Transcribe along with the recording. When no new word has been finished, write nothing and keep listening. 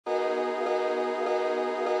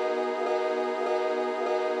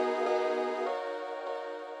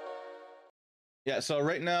Yeah, so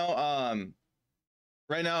right now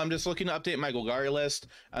I'm just looking to update my Golgari list.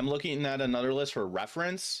 I'm looking at another list for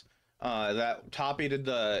reference. That top-aided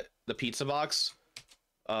the pizza box.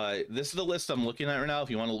 This is the list I'm looking at right now. If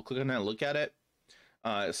you want to look at it.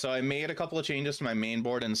 So I made a couple of changes to my main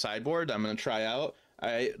board and sideboard. I'm gonna try out.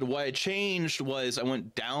 What I changed was I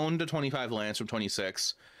went down to 25 lands from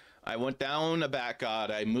 26. I went down a back god.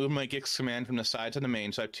 I moved my Gix command from the side to the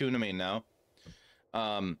main, so I have 2 in the main now.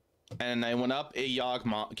 And I went up a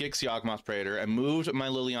Gix Yawgmoth Praetor. I moved my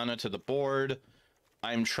Liliana to the board.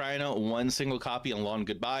 I'm trying out 1 single copy on Long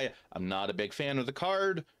Goodbye. I'm not a big fan of the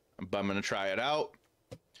card, but I'm gonna try it out.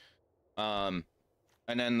 And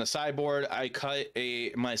then the sideboard, I cut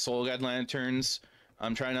my Soul Guide Lanterns.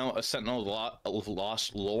 I'm trying out a Sentinel of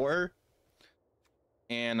Lost Lore.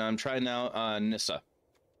 And I'm trying out Nissa.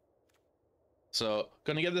 So,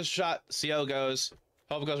 gonna give this a shot, see how it goes.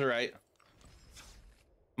 Hope it goes alright.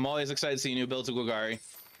 I'm always excited to see new builds of Golgari.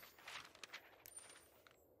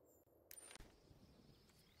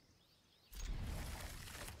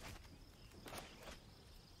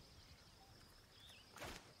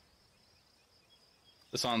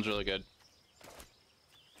 This song's really good.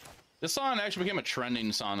 This song actually became a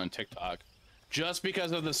trending song on TikTok just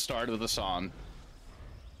because of the start of the song.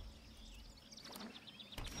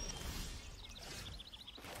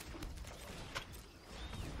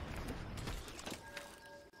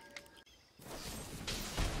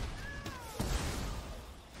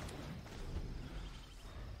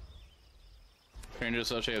 Trying to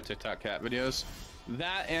associate with TikTok cat videos.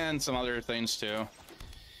 That and some other things too.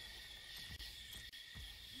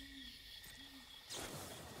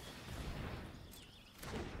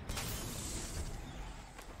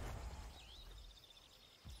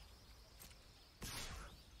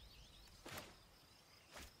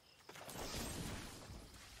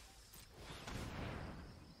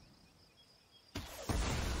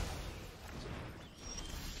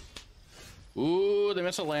 Ooh, they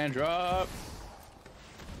missed a land drop.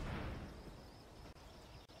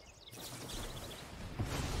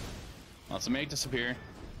 Let's make disappear.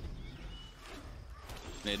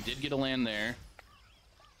 They did get a land there.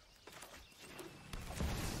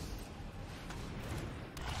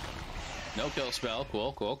 No kill spell.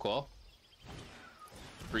 Cool, cool, cool.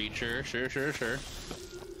 Breacher. Sure, sure, sure.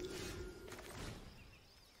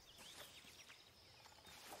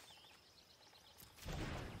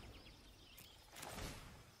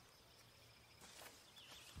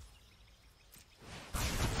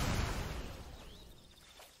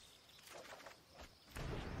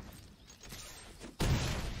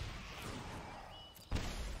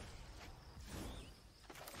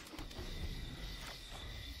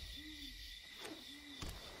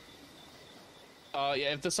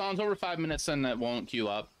 Yeah, if the song's over 5 minutes, then that won't queue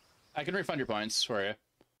up. I can refund your points for you.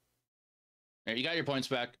 There, you got your points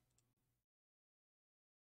back.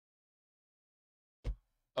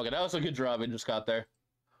 Okay, that was a good draw we just got there.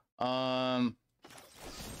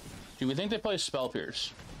 Do we think they play Spell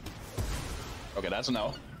Pierce? Okay, that's a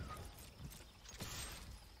no.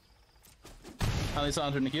 How many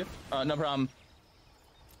songs are in the queue? No problem.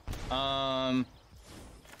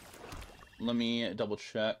 Let me double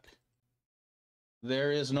check.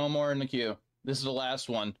 There is no more in the queue. This is the last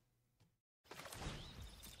one.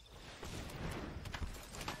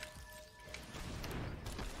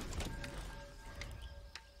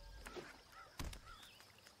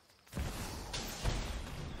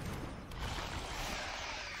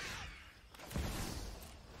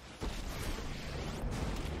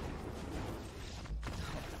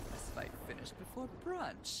 This fight finished before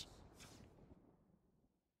brunch.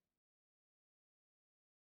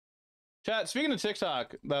 Chat, speaking of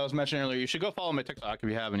TikTok that I was mentioning earlier, you should go follow my TikTok if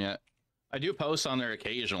you haven't yet. I do post on there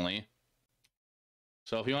occasionally.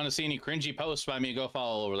 So if you want to see any cringy posts by me, go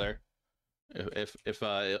follow over there. If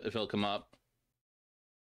it'll come up.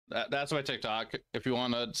 That's my TikTok, if you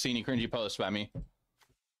want to see any cringy posts by me.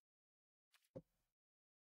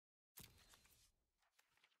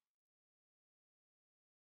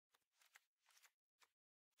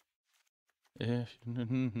 If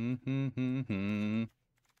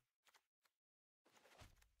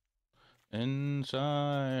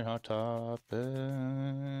inside our topic.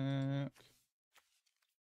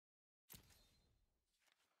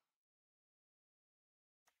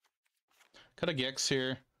 Cut a Gix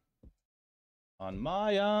here. On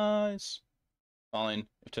my eyes. Falling.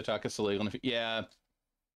 If TikTok is illegal. Yeah.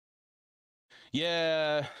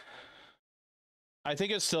 Yeah. I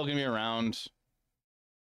think it's still gonna be around.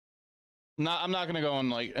 I'm not gonna go on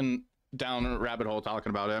like down a rabbit hole talking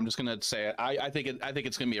about it. I'm just gonna say it. I think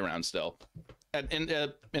it's gonna be around still, in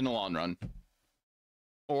the long run.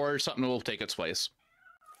 or something will take its place.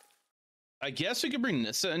 I guess we could bring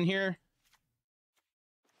Nissa in here.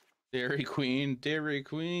 Dairy Queen, Dairy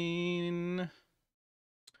Queen.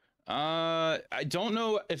 I don't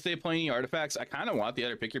know if they play any artifacts. I kind of want the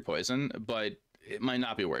other Pick Your Poison, but it might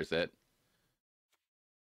not be worth it.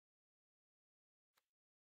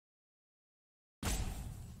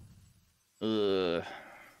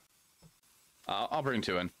 I'll bring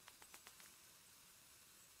 2 in.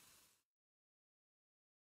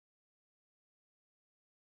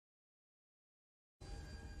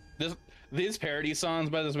 These parody songs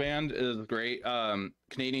by this band is great.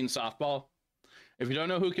 Canadian Softball. If you don't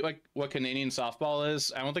know who what Canadian Softball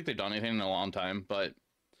is, I don't think they've done anything in a long time. But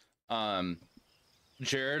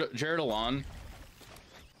Jared Alon.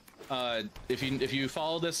 If you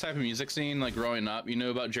follow this type of music scene, like growing up, you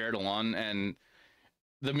know about Jared Alon, and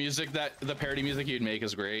the music the parody music he'd make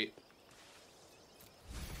is great.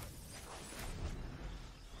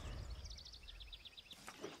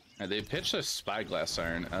 They pitched a Spyglass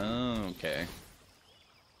Siren. Oh, okay.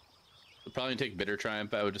 They'll probably take Bitter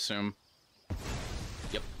Triumph, I would assume.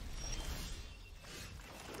 Yep.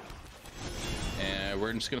 And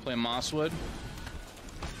we're just gonna play Mosswood.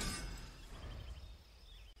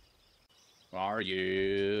 Are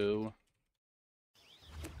you?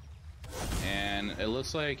 And it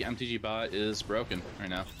looks like MTG bot is broken right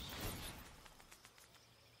now.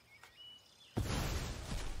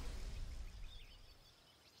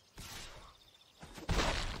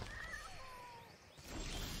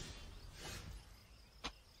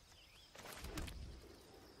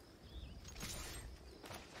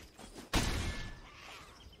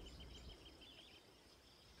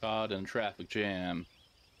 Caught in a traffic jam.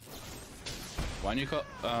 Why didn't you call?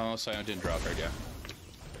 Oh, sorry, I didn't draw a card yet.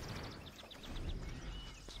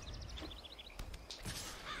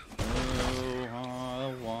 Oh,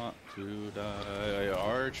 I want to die.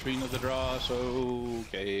 Archfiend of the Dross,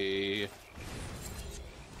 okay.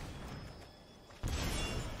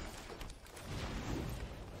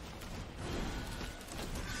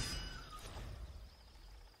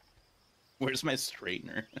 Where's my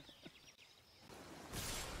straightener?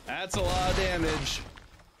 That's a lot of damage.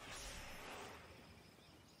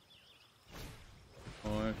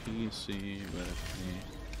 Or PC with me.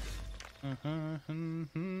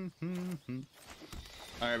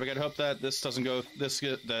 All right, we gotta hope that this doesn't go.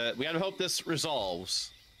 We gotta hope this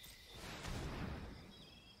resolves.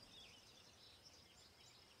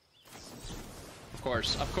 Of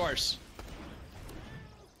course, of course.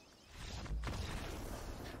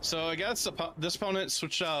 So I guess this opponent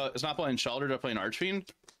switched out. Is not playing Shelter to playing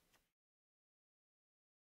Archfiend.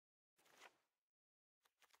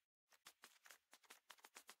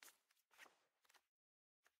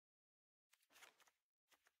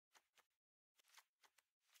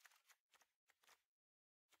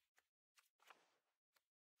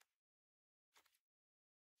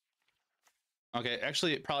 Okay,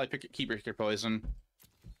 actually, probably keep your poison.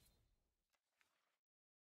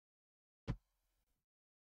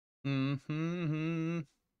 Kind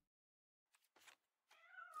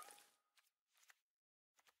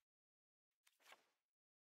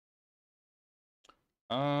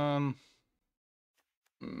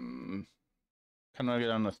of get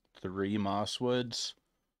on the 3 Mosswoods.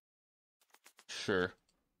 Sure.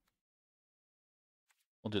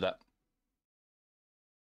 We'll do that.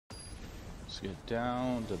 Let's get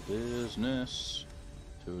down to business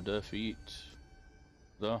to defeat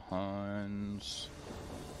the Huns.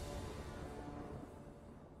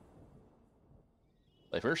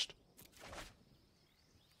 Play first.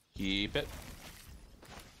 Keep it.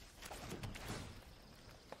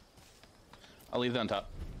 I'll leave that on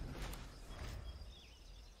top.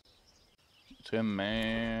 Tim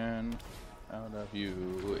man, out of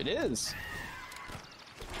you. It is.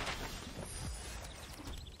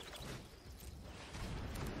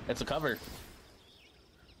 It's a cover.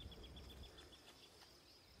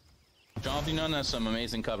 Jonathan Nunn has some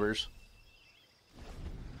amazing covers.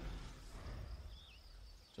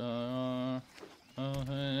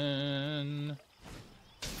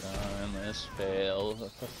 Let's fail. A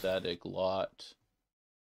pathetic lot.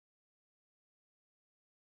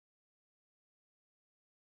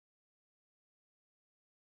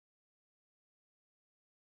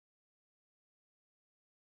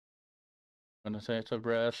 Gonna take a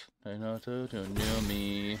breath. I know to know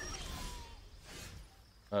me.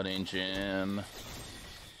 Cutting Jim.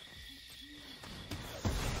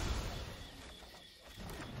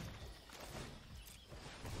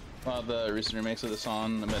 The recent remakes of the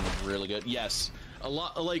song have been really good. Yes, a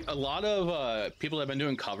lot of people that have been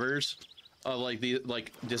doing covers of like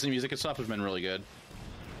Disney music and stuff have been really good.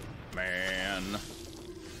 Man,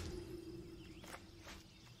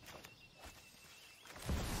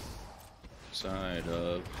 Side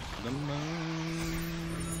of the moon.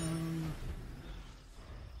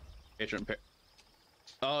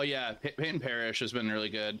 Oh yeah, Paint and Perish has been really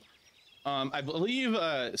good. I believe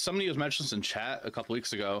somebody was mentioned this in chat a couple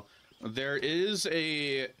weeks ago. There is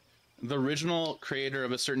the original creator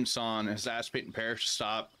of a certain song has asked Paint and Perish to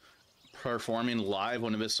stop performing live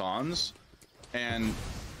one of his songs, and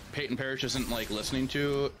Paint and Perish isn't like listening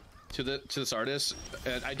to this artist.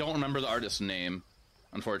 And I don't remember the artist's name,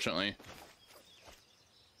 unfortunately.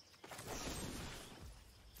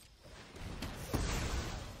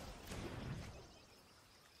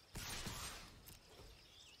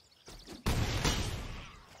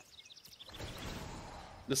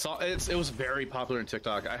 The song, it was very popular on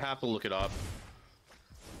TikTok. I have to look it up.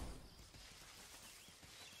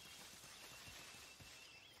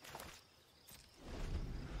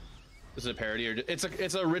 Is it a parody or it's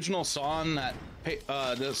an original song that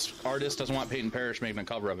this artist doesn't want Peyton Parrish making a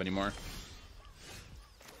cover of anymore.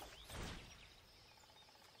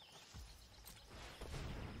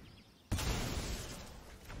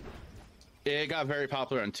 It got very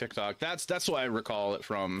popular on TikTok. That's what I recall it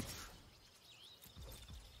from.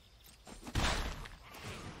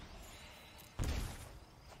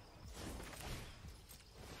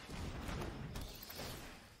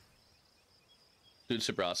 Dude,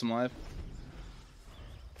 super awesome live.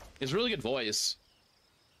 It's really good voice.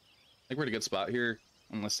 I think we're in a good spot here,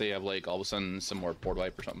 unless they have like all of a sudden some more board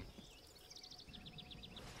wipe or something.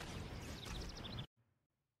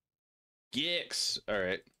 Geeks. All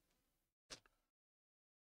right.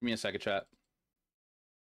 Give me a second, chat.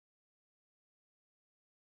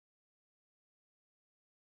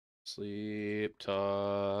 Sleep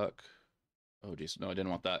talk. Oh geez, no, I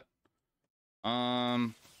didn't want that.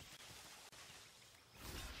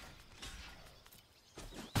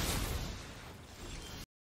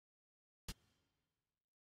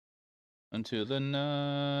 Into the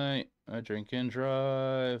night, I drink and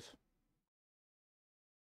drive.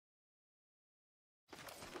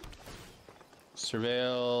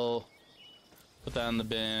 Surveil. Put that in the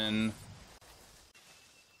bin.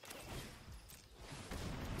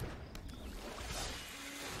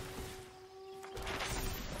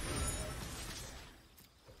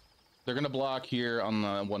 They're gonna block here on the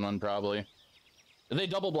 1-1 probably. If they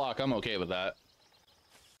double block, I'm okay with that.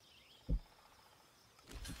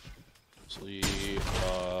 Sleep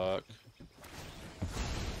talk.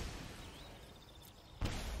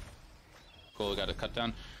 Cool, got a cut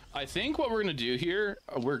down. I think what we're gonna do here,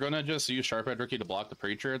 we're gonna just use Sharphead Rookie to block the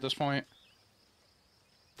Preacher at this point.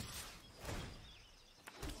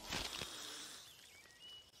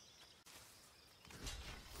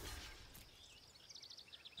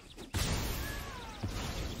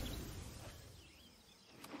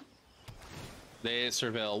 They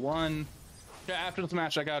surveil 1. After this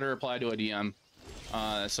match, I got to reply to a DM.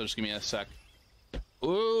 So just give me a sec.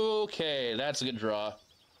 Okay, that's a good draw.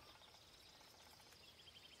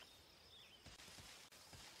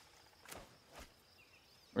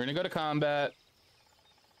 We're gonna go to combat.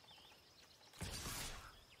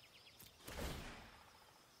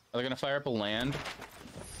 Are they gonna fire up a land?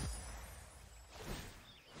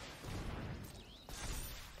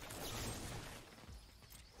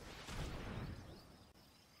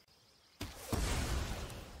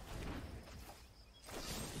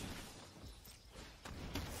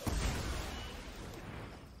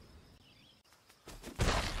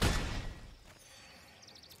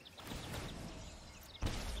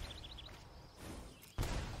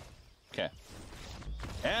 Okay.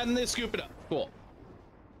 And they scoop it up. Cool.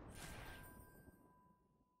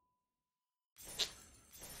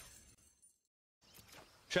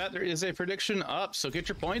 Chat, there is a prediction up, so get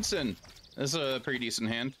your points in. This is a pretty decent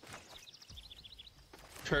hand.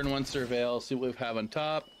 Turn 1 surveil, see what we have on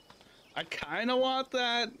top. I kind of want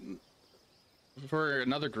that for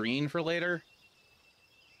another green for later.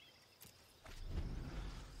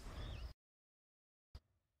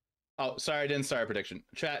 Oh, sorry, I didn't start a prediction.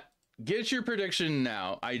 Chat, get your prediction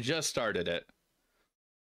now. I just started it.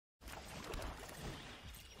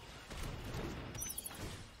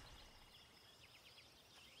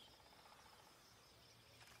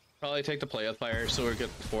 Probably take the play with fire so we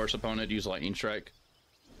get the force opponent to use lightning strike.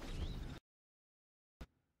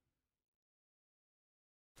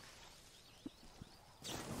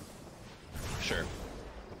 Sure.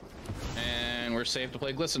 And we're safe to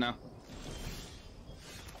play Glissa now.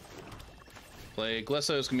 Play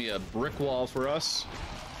Glissa is gonna be a brick wall for us.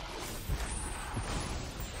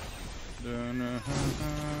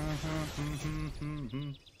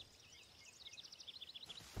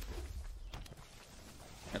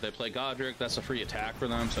 If they play Godric, that's a free attack for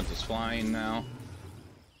them since it's flying now.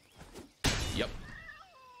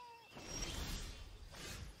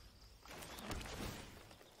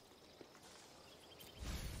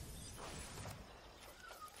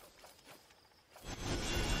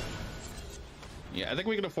 Yeah, I think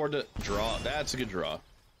we can afford to draw. That's a good draw.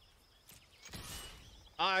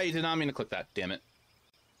 I did not mean to click that, damn it.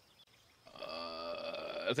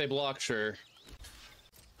 If they block, sure.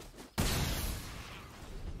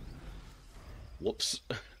 Whoops.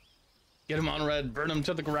 Get him on red, burn him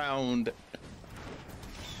to the ground.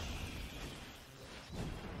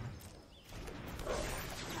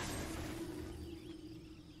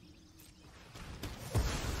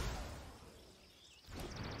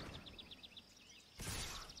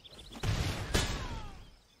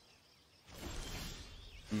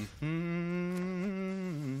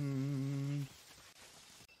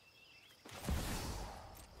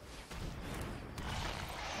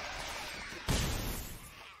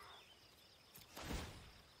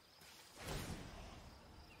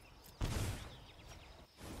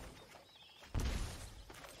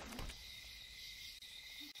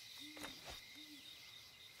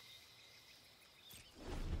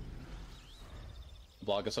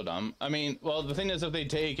 Block is so dumb. I mean, well, the thing is, if they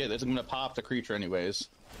take it, it's gonna pop the creature anyways.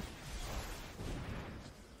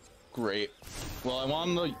 Great. Well, I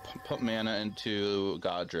want to put mana into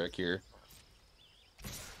Godric here.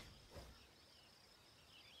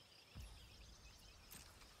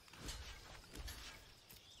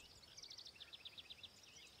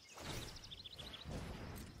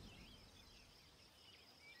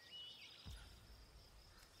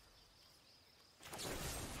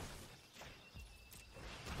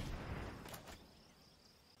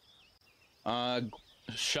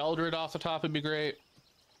 Sheldred off the top would be great.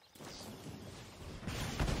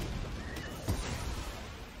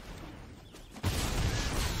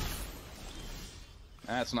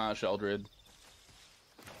 That's not Sheldred.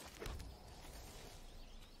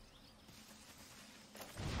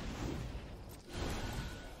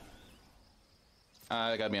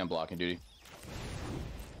 I gotta be on blocking duty.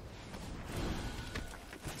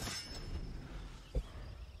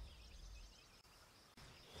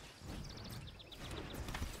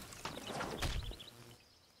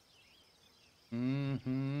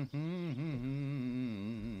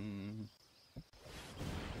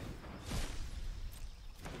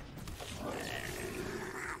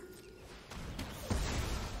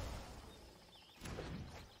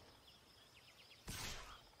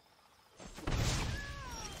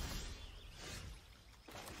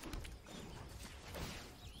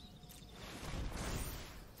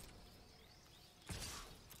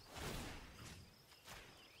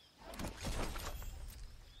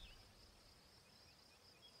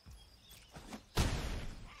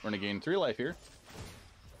 We're gonna gain 3 life here.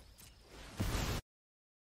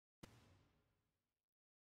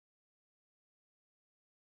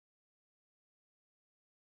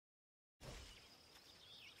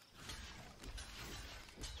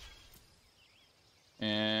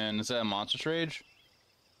 And is that a Monstrous Rage?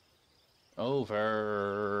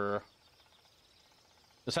 Over.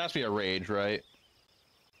 This has to be a Rage, right?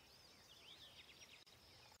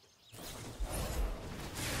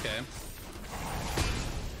 Okay.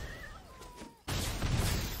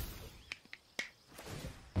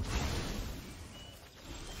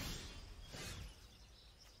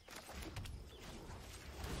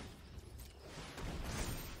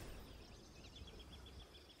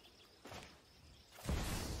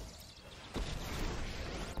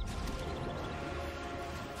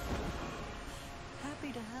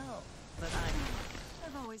 Happy to help, but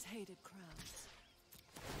I've always hated crowds.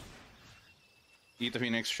 Eat the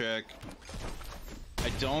Phoenix check. I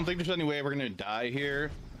don't think there's any way we're gonna die here.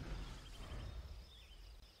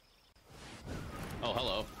 Oh,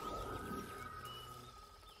 hello.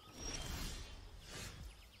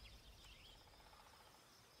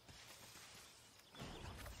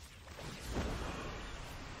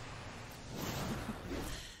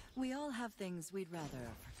 We all have things we'd rather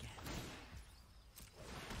forget.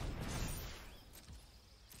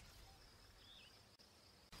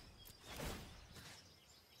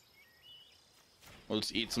 We'll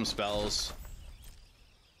just eat some spells.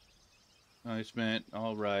 Nice mint.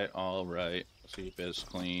 Alright, alright. Sleep is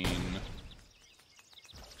clean.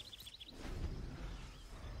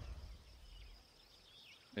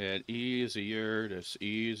 It's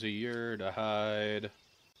easier to hide.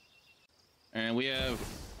 And we have...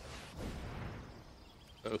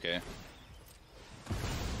 Okay.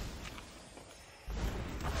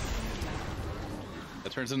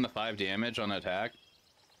 That turns into 5 damage on attack.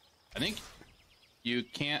 I think you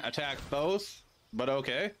can't attack both, but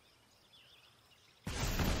okay.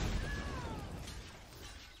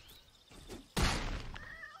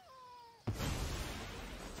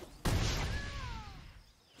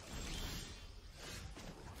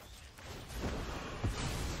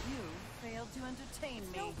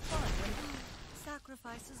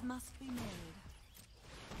 sacrifices must be made.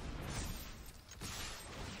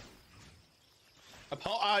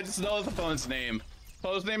 I just know the opponent's name.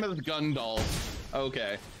 Opponent's name is Gundal.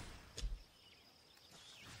 Okay.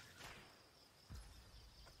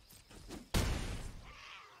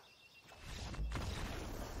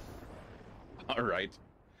 All right.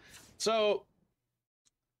 So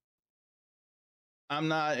I'm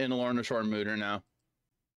not in a Lorna Shore mood right now.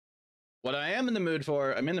 What I am in the mood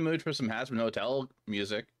for, I'm in the mood for some Hazbin Hotel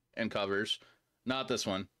music and covers. Not this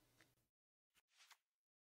one.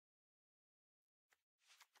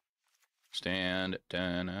 Stand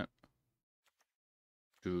down at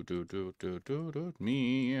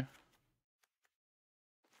me.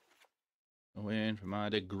 Waiting for my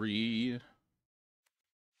degree.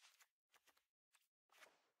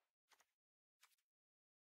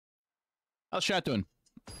 How's chat doing?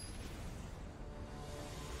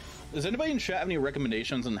 Does anybody in chat have any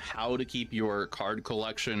recommendations on how to keep your card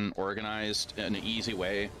collection organized in an easy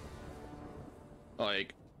way?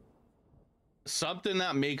 Like, something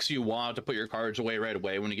that makes you want to put your cards away right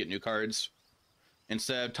away when you get new cards,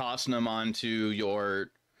 instead of tossing them onto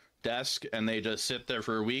your desk and they just sit there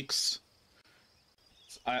for weeks.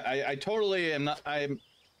 I totally am not. I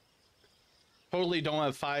totally don't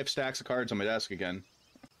have 5 stacks of cards on my desk again.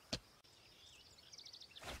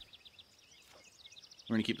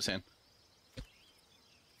 We're gonna keep this in.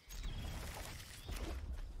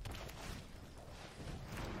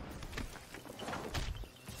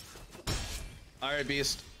 All right,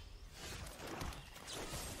 Beast.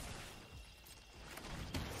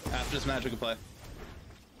 After this magic play,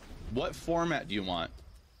 what format do you want?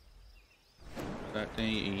 That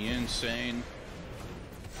thing insane.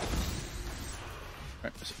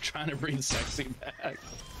 Right, trying to bring sexy back.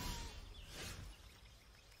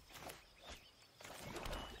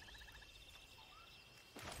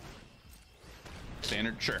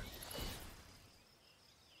 Standard, sure.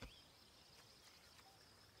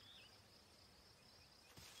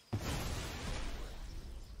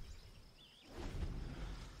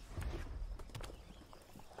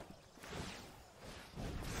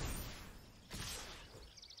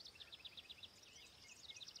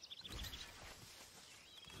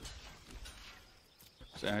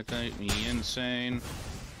 That make me insane.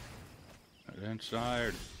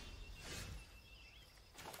 Inside.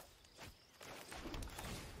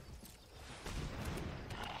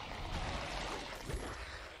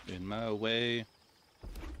 In my way.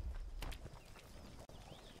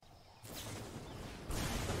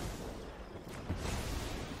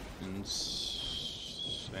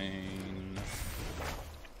 Insane.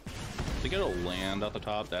 To get a land off the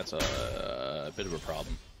top, that's a bit of a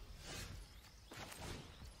problem.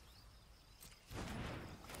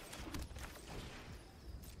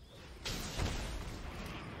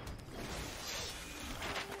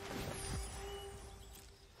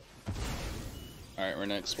 Alright, we're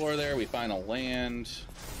gonna explore there. We find a land.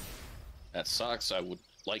 That sucks. I would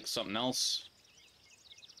like something else.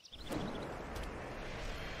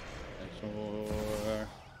 Explore.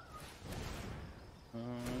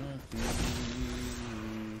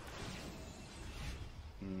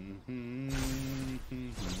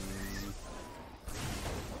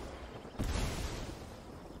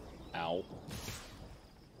 Ow.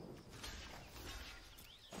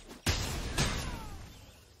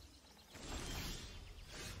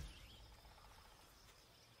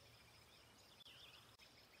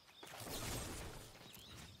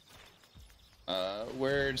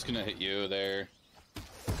 We're just gonna hit you there.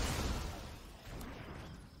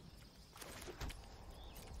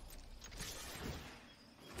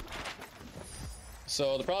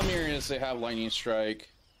 So the problem here is they have lightning strike.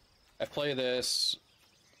 I play this.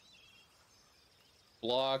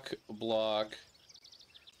 Block, block.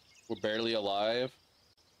 We're barely alive.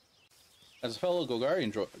 As a fellow Golgari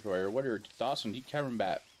enjoyer, what are your thoughts on Deep Cavern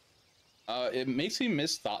Bat? It makes me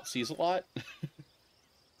miss Thoughtseize a lot.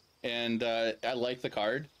 And I like the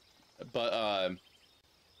card, but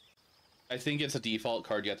I think it's a default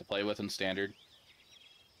card you have to play with in Standard.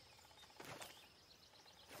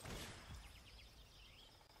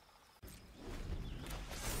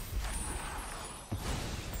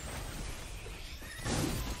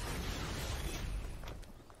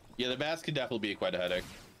 Yeah, the bats could definitely be quite a headache.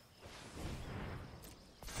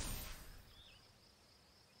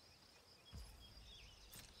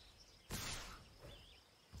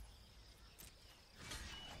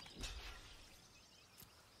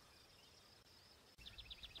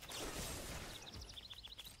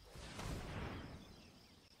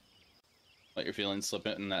 Let your feelings slip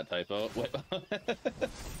in that typo. Wait.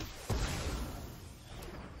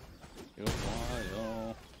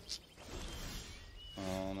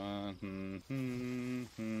 Yeah,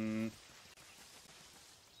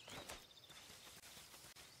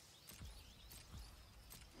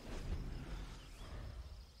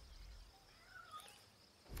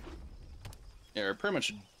 we're pretty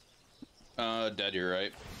much dead here,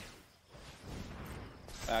 right?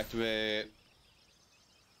 Activate.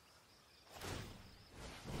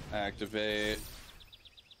 Activate.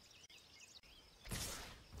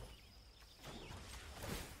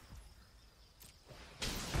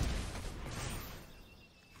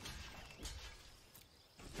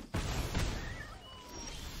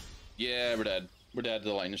 Yeah, we're dead. We're dead to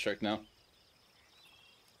the lightning strike now.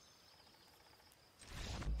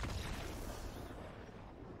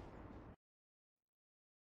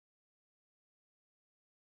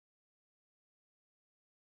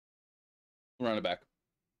 Run it back.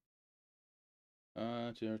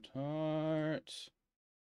 To your tart.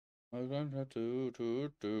 I'm going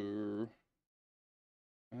to do.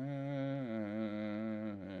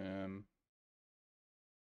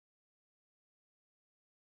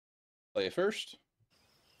 Play first.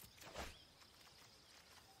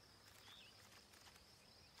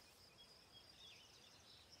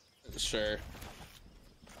 Sure.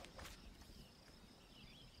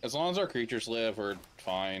 As long as our creatures live, we're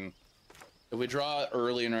fine. If we draw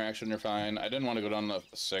early interaction, you're fine. I didn't want to go down to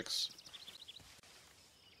 6.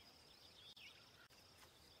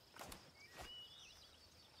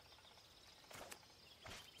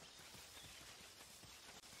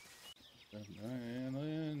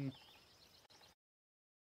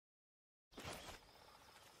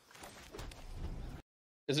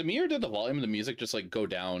 Is it me or did the volume of the music just like go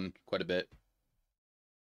down quite a bit?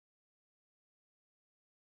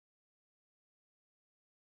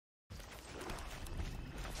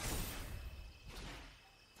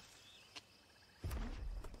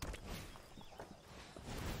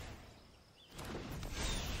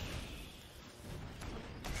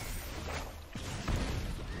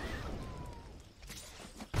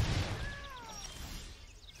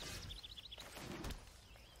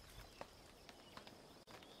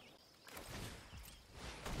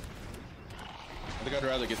 I think I'd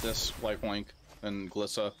rather get this lifelink than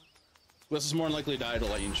Glissa. Glissa's more than likely to die to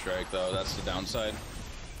lightning strike, though. That's the downside.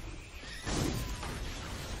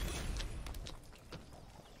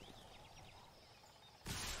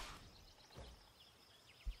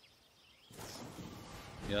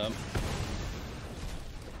 Yep.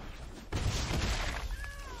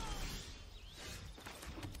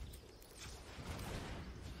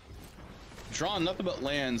 Drawing nothing but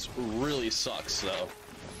lands really sucks, though.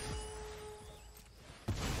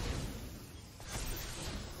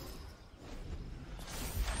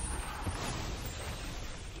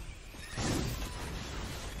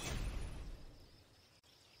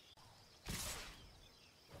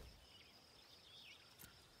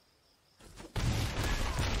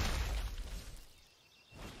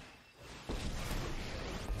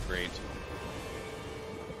 Great.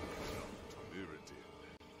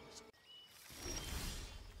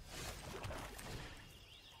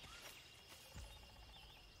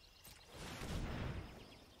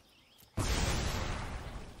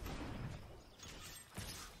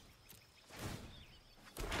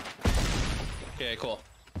 Okay, cool.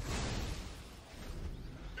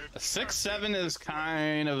 A 6-7 is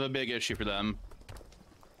kind of a big issue for them.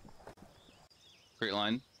 Great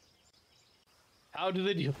line. How do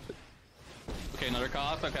they deal with it? Okay, another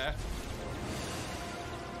cost, okay.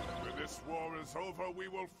 When this war is over, we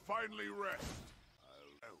will finally rest.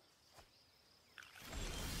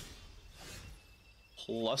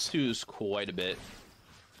 +2's quite a bit.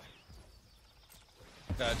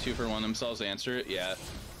 Got 2 for 1 themselves to answer it, yeah.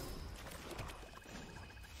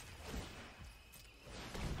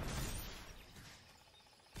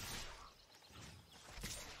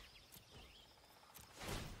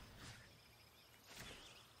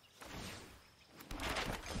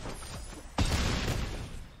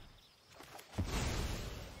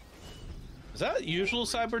 Is that usual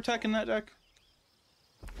cyber tech in that deck?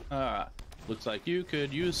 Looks like you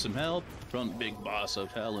could use some help from Big Boss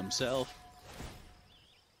of Hell himself.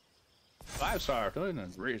 5-star,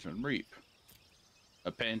 and raise and reap.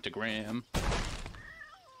 A pentagram.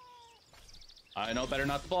 I know better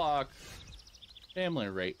not to block. Family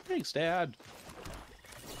rate. Thanks, Dad.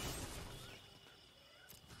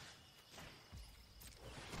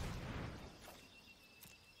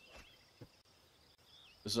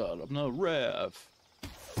 Result of no rev.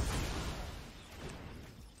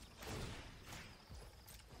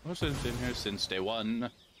 What's been here since day 1?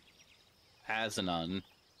 Has a none.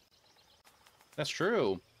 That's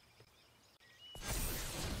true.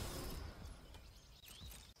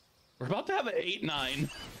 We're about to have an 8-9.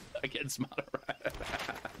 against mono red.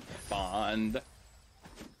 Bond.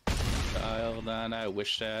 Child that I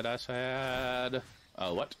wish that I had.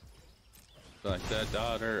 Oh, what? Like that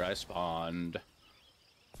daughter I spawned.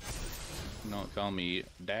 Don't call me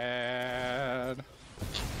dad.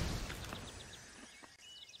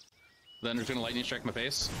 Then there's gonna lightning strike my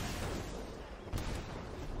face.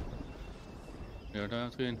 You're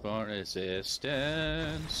asking for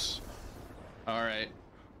resistance. Alright.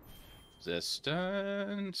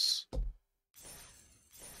 Resistance.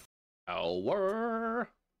 Power.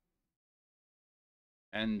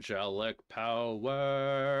 Angelic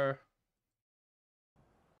power.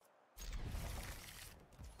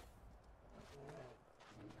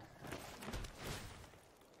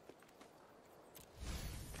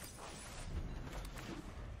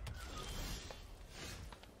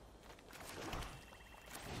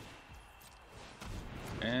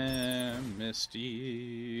 And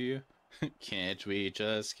Misty, can't we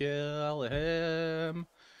just kill him?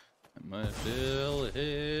 I'm gonna fill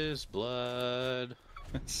his blood.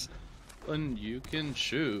 And you can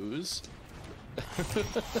choose.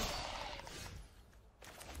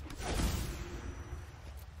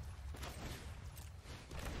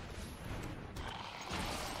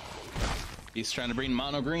 He's trying to bring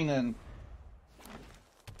mono green in.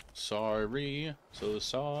 Sorry, so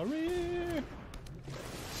sorry.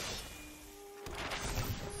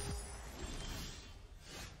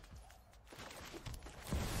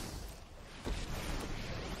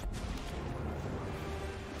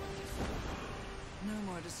 No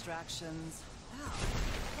more distractions. Wow,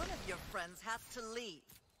 one of your friends has to leave.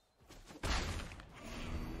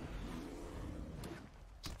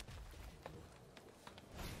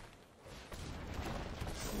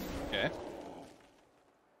 Okay.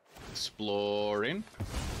 Exploring.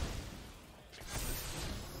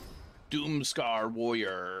 Doomscar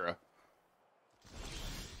Warrior.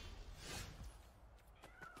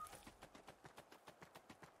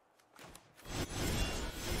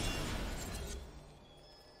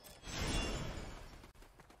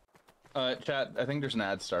 Chat, I think there's an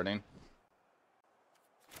ad starting.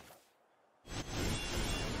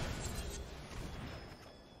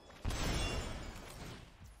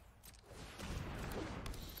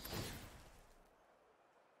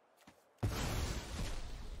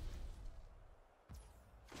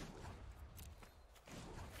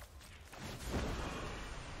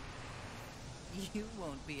 You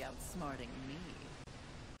won't be outsmarting me.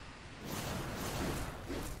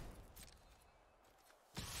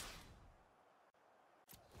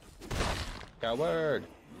 Coward.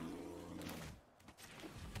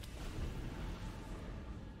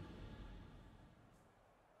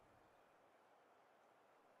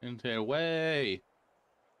 Into the way.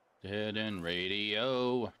 Dead and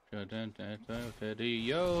radio.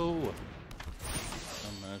 Radio.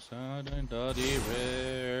 I'm a sudden dotty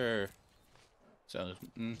rare. So,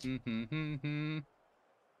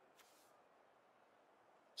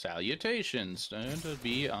 salutations. Stand to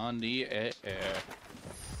be on the air.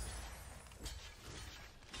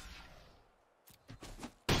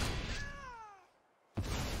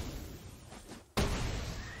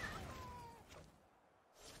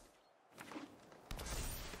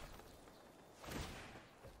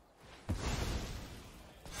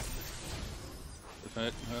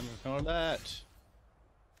 Ignore that.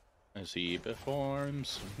 As he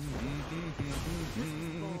performs.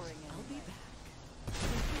 Boring. I'll be back.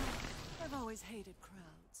 I've always hated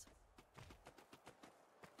crowds.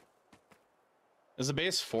 Is the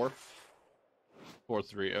base 4?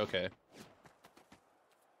 4-3, okay.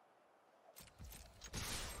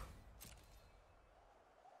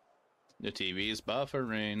 The TV's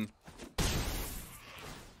buffering.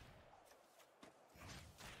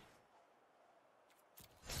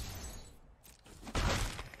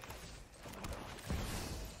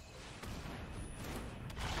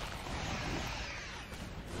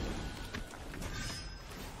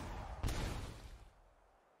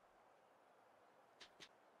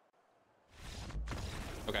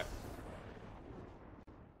 Okay.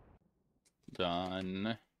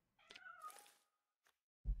 Done.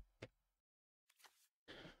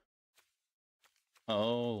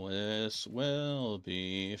 Oh, this will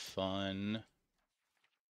be fun.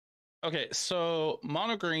 Okay, so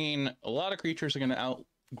mono green, a lot of creatures are going to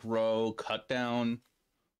outgrow cut down,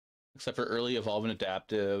 except for early evolve and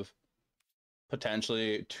adaptive.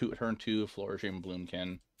 Potentially turn 2 flourishing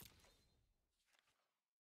bloomkin.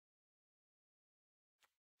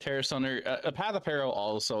 Terra Thunder, a Path of Peril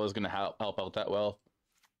also is going to help out that well.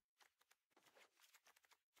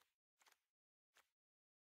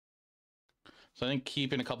 So I think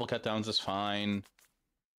keeping a couple cut downs is fine.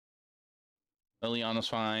 Liliana's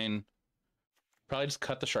fine. Probably just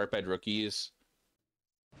cut the sharp-eyed rookies.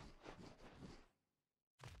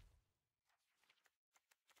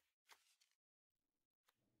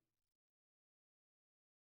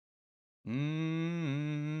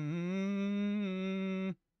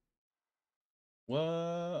 What?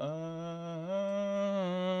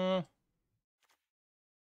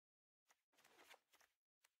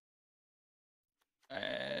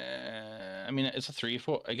 I mean, it's a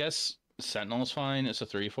 3/4. I guess Sentinel's fine. It's a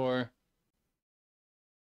 3/4.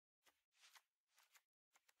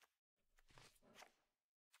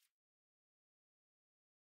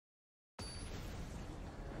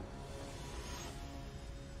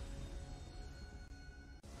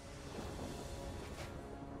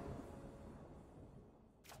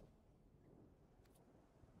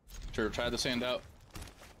 Sure, try the sand out.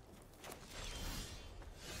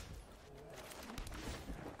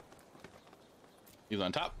 He's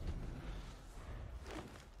on top.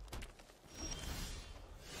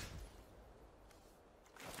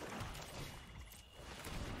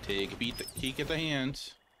 Take a peek at the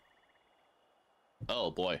hands. Oh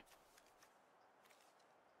boy.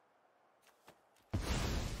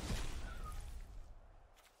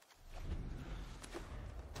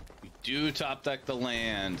 We do top deck the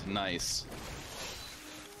land. Nice.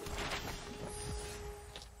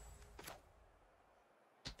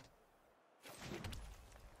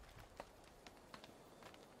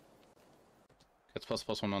 Gets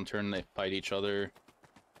 ++1 on turn. They fight each other.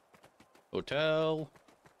 Hotel.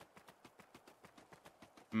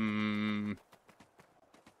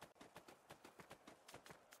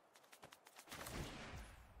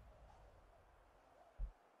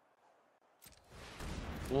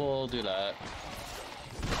 We'll do that.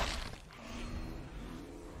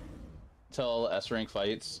 Till S rank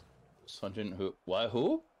fights. Sunjin who? What?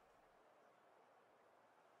 Who?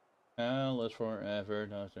 Let's forever,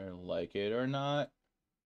 does there like it or not?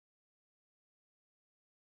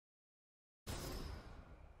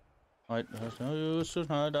 There's no use to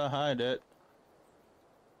try to hide it.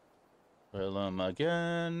 Kill him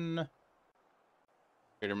again.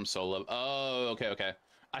 Get him solo. Oh, okay, okay.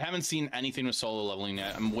 I haven't seen anything with solo leveling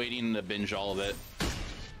yet. I'm waiting to binge all of it.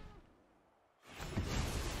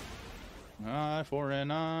 Eye for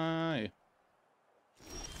an eye.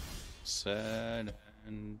 Said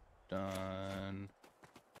and done.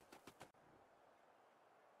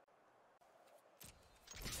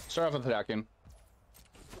 Start off with attacking.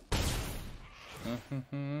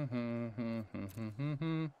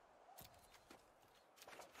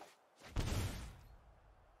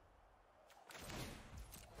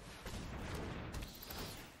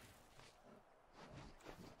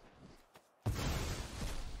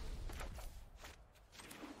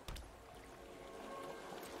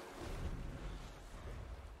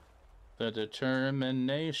 The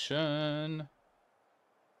determination.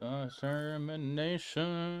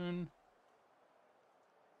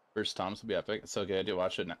 First Tom's will be epic. It's so good. I do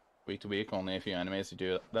watch it week to week. Only a few animes to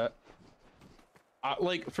do that.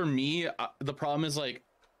 Like for me, the problem is like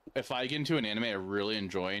if I get into an anime I'm really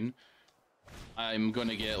enjoying, I'm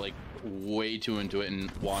gonna get like way too into it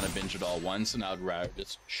and want to binge it all once, and I'd rather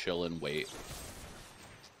just chill and wait.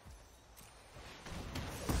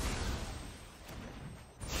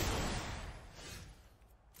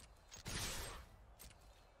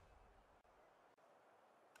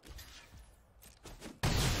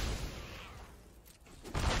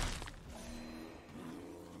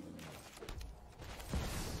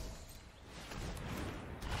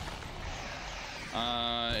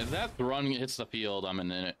 If that run hits the field, I'm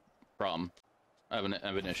in a problem. I have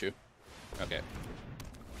an issue. Okay.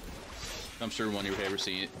 I'm sure one of your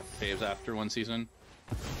faves after one season.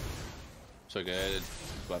 So good.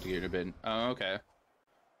 About to get a bit. Oh, okay.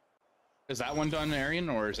 Is that one done, Arian,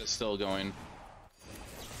 or is it still going?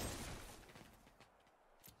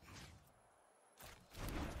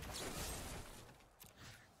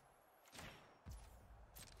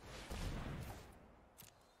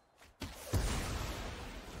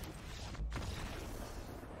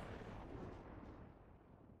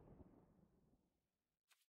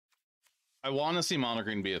 I want to see mono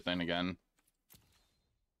green be a thing again.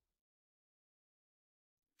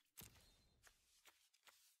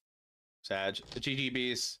 Sag, the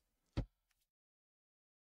GGBs.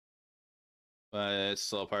 But it's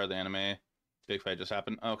still part of the anime. Big fight just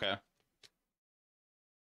happened. Okay.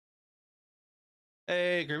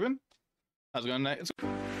 Hey, Griffin. How's it going tonight?